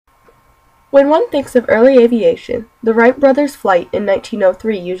When one thinks of early aviation, the Wright brothers' flight in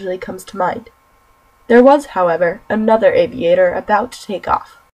 1903 usually comes to mind. There was, however, another aviator about to take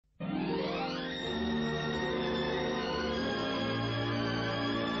off.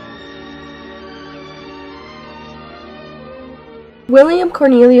 William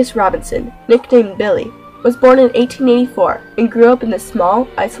Cornelius Robinson, nicknamed Billy, was born in 1884 and grew up in the small,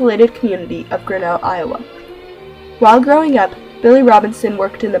 isolated community of Grinnell, Iowa. While growing up, Billy Robinson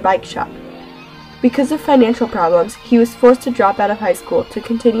worked in a bike shop. Because of financial problems, he was forced to drop out of high school to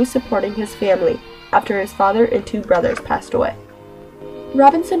continue supporting his family after his father and two brothers passed away.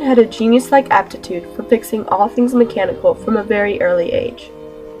 Robinson had a genius-like aptitude for fixing all things mechanical from a very early age.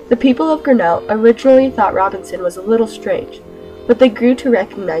 The people of Grinnell originally thought Robinson was a little strange, but they grew to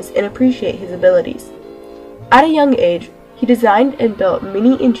recognize and appreciate his abilities. At a young age, he designed and built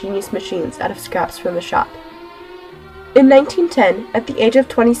many ingenious machines out of scraps from the shop. In 1910, at the age of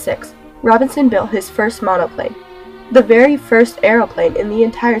 26, Robinson built his first monoplane, the very first aeroplane in the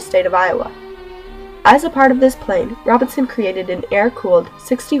entire state of Iowa. As a part of this plane, Robinson created an air-cooled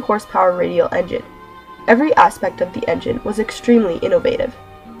 60-horsepower radial engine. Every aspect of the engine was extremely innovative.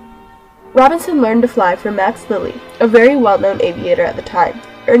 Robinson learned to fly from Max Lilly, a very well-known aviator at the time,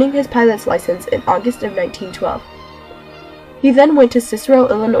 earning his pilot's license in August of 1912. He then went to Cicero,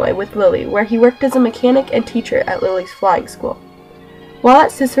 Illinois with Lilly, where he worked as a mechanic and teacher at Lilly's flying school. While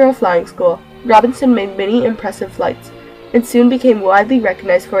at Cicero Flying School, Robinson made many impressive flights, and soon became widely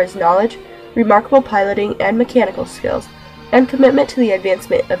recognized for his knowledge, remarkable piloting and mechanical skills, and commitment to the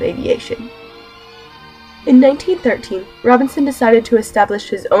advancement of aviation. In 1913, Robinson decided to establish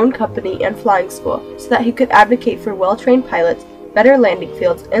his own company and flying school so that he could advocate for well-trained pilots, better landing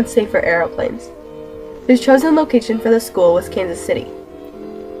fields, and safer aeroplanes. His chosen location for the school was Kansas City.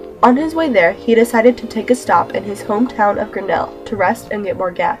 On his way there, he decided to take a stop in his hometown of Grinnell to rest and get more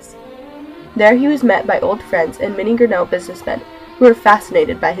gas. There he was met by old friends and many Grinnell businessmen who were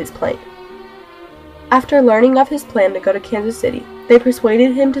fascinated by his plane. After learning of his plan to go to Kansas City, they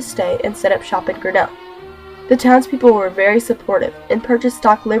persuaded him to stay and set up shop in Grinnell. The townspeople were very supportive and purchased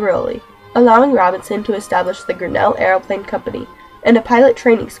stock liberally, allowing Robinson to establish the Grinnell Aeroplane Company and a pilot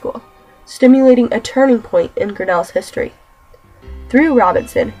training school, stimulating a turning point in Grinnell's history. Through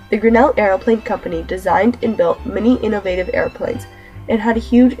Robinson, the Grinnell Aeroplane Company designed and built many innovative airplanes and had a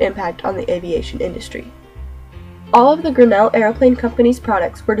huge impact on the aviation industry. All of the Grinnell Aeroplane Company's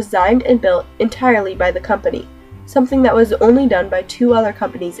products were designed and built entirely by the company, something that was only done by two other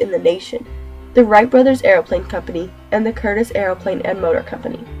companies in the nation, the Wright Brothers Aeroplane Company and the Curtiss Aeroplane and Motor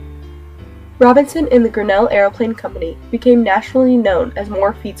Company. Robinson and the Grinnell Aeroplane Company became nationally known as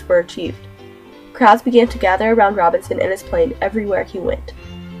more feats were achieved. Crowds began to gather around Robinson and his plane everywhere he went.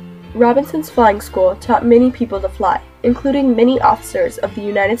 Robinson's flying school taught many people to fly, including many officers of the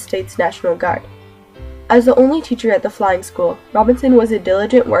United States National Guard. As the only teacher at the flying school, Robinson was a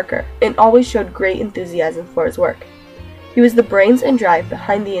diligent worker and always showed great enthusiasm for his work. He was the brains and drive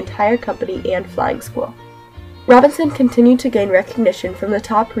behind the entire company and flying school. Robinson continued to gain recognition from the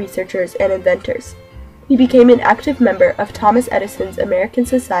top researchers and inventors. He became an active member of Thomas Edison's American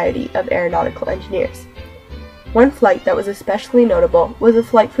Society of Aeronautical Engineers. One flight that was especially notable was a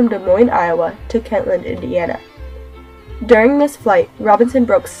flight from Des Moines, Iowa to Kentland, Indiana. During this flight, Robinson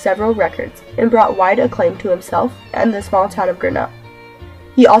broke several records and brought wide acclaim to himself and the small town of Grinnell.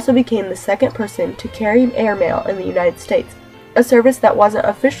 He also became the second person to carry airmail in the United States, a service that wasn't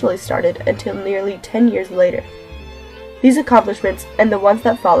officially started until nearly 10 years later. These accomplishments, and the ones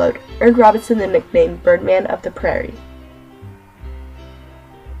that followed, earned Robinson the nickname Birdman of the Prairie.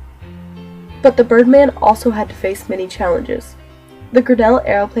 But the Birdman also had to face many challenges. The Grinnell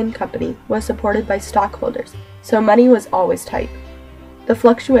Aeroplane Company was supported by stockholders, so money was always tight. The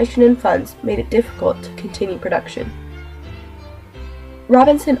fluctuation in funds made it difficult to continue production.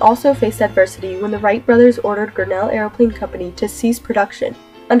 Robinson also faced adversity when the Wright brothers ordered Grinnell Aeroplane Company to cease production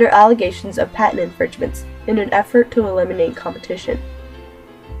under allegations of patent infringements in an effort to eliminate competition.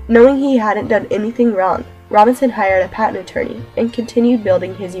 Knowing he hadn't done anything wrong, Robinson hired a patent attorney and continued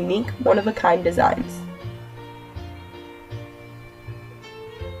building his unique, one-of-a-kind designs.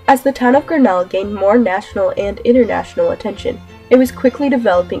 As the town of Grinnell gained more national and international attention, it was quickly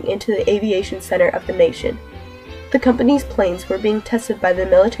developing into the aviation center of the nation. The company's planes were being tested by the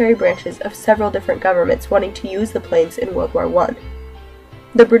military branches of several different governments wanting to use the planes in World War I.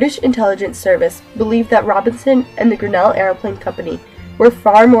 The British Intelligence Service believed that Robinson and the Grinnell Aeroplane Company were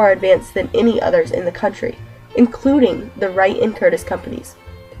far more advanced than any others in the country, including the Wright and Curtiss companies.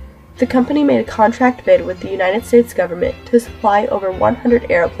 The company made a contract bid with the United States government to supply over 100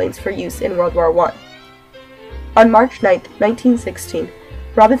 airplanes for use in World War I. On March 9, 1916,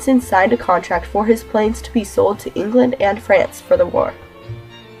 Robinson signed a contract for his planes to be sold to England and France for the war.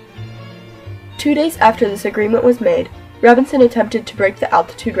 2 days after this agreement was made, Robinson attempted to break the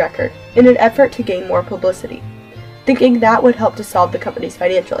altitude record in an effort to gain more publicity, thinking that would help to solve the company's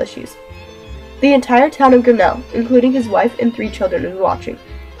financial issues. The entire town of Grinnell, including his wife and 3 children, was watching.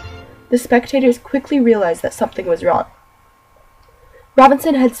 The spectators quickly realized that something was wrong.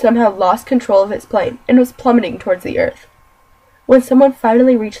 Robinson had somehow lost control of his plane and was plummeting towards the earth. When someone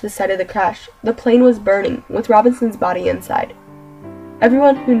finally reached the site of the crash, the plane was burning, with Robinson's body inside.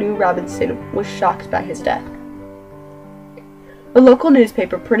 Everyone who knew Robinson was shocked by his death. A local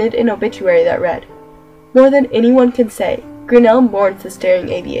newspaper printed an obituary that read, "More than anyone can say, Grinnell mourns the staring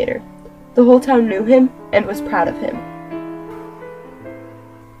aviator. The whole town knew him and was proud of him."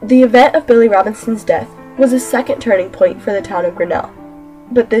 The event of Billy Robinson's death was a second turning point for the town of Grinnell,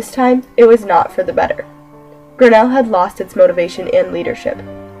 but this time it was not for the better. Grinnell had lost its motivation and leadership.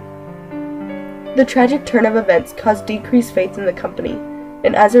 The tragic turn of events caused decreased faith in the company,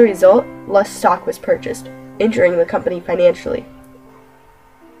 and as a result, less stock was purchased, injuring the company financially.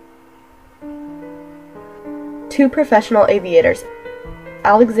 2 professional aviators,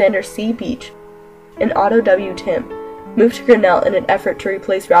 Alexander C. Beach and Otto W. Tim, moved to Grinnell in an effort to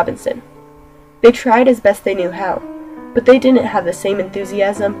replace Robinson. They tried as best they knew how, but they didn't have the same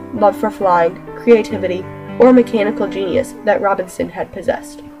enthusiasm, love for flying, creativity, or mechanical genius that Robinson had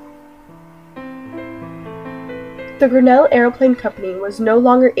possessed. The Grinnell Aeroplane Company was no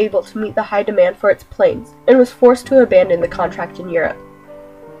longer able to meet the high demand for its planes and was forced to abandon the contract in Europe.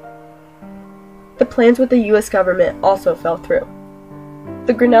 The plans with the U.S. government also fell through.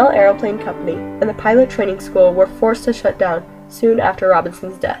 The Grinnell Aeroplane Company and the pilot training school were forced to shut down soon after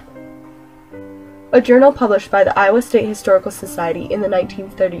Robinson's death. A journal published by the Iowa State Historical Society in the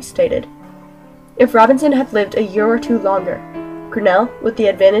 1930s stated, "If Robinson had lived a year or 2 longer, Grinnell, with the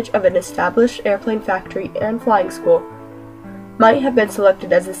advantage of an established airplane factory and flying school, might have been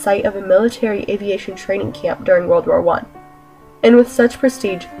selected as the site of a military aviation training camp during World War I, and with such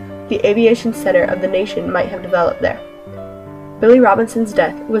prestige, the aviation center of the nation might have developed there." Billy Robinson's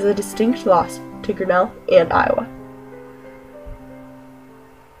death was a distinct loss to Grinnell and Iowa.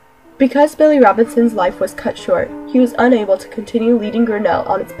 Because Billy Robinson's life was cut short, he was unable to continue leading Grinnell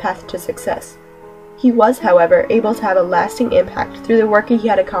on its path to success. He was, however, able to have a lasting impact through the work he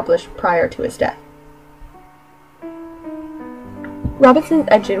had accomplished prior to his death. Robinson's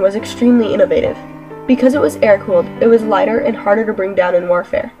engine was extremely innovative. Because it was air-cooled, it was lighter and harder to bring down in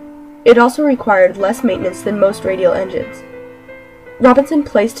warfare. It also required less maintenance than most radial engines. Robinson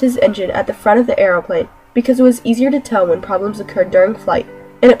placed his engine at the front of the aeroplane because it was easier to tell when problems occurred during flight,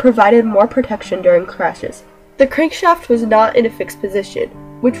 and it provided more protection during crashes. The crankshaft was not in a fixed position,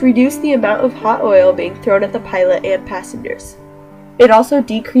 which reduced the amount of hot oil being thrown at the pilot and passengers. It also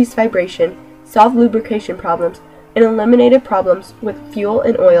decreased vibration, solved lubrication problems, and eliminated problems with fuel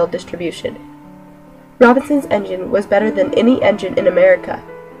and oil distribution. Robinson's engine was better than any engine in America,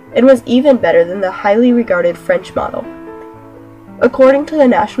 and was even better than the highly regarded French model. According to the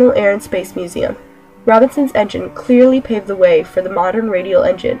National Air and Space Museum, Robinson's engine clearly paved the way for the modern radial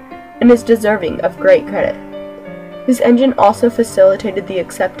engine and is deserving of great credit. His engine also facilitated the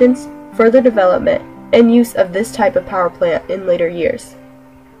acceptance, further development, and use of this type of power plant in later years.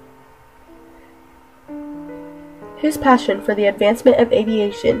 His passion for the advancement of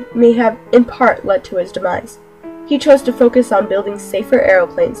aviation may have, in part, led to his demise. He chose to focus on building safer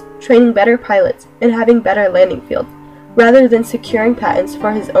aeroplanes, training better pilots, and having better landing fields, rather than securing patents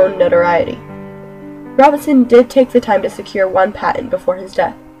for his own notoriety. Robinson did take the time to secure 1 patent before his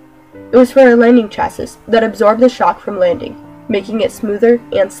death. It was for a landing chassis that absorbed the shock from landing, making it smoother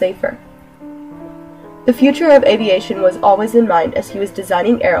and safer. The future of aviation was always in mind as he was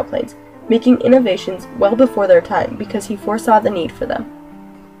designing aeroplanes, making innovations well before their time because he foresaw the need for them.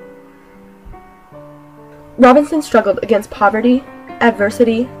 Robinson struggled against poverty,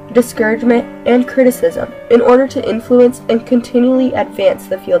 adversity, discouragement, and criticism in order to influence and continually advance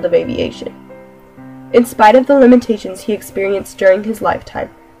the field of aviation. In spite of the limitations he experienced during his lifetime,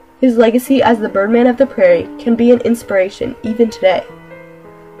 his legacy as the Birdman of the Prairie can be an inspiration even today.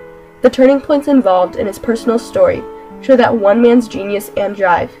 The turning points involved in his personal story show that one man's genius and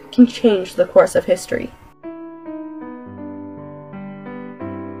drive can change the course of history.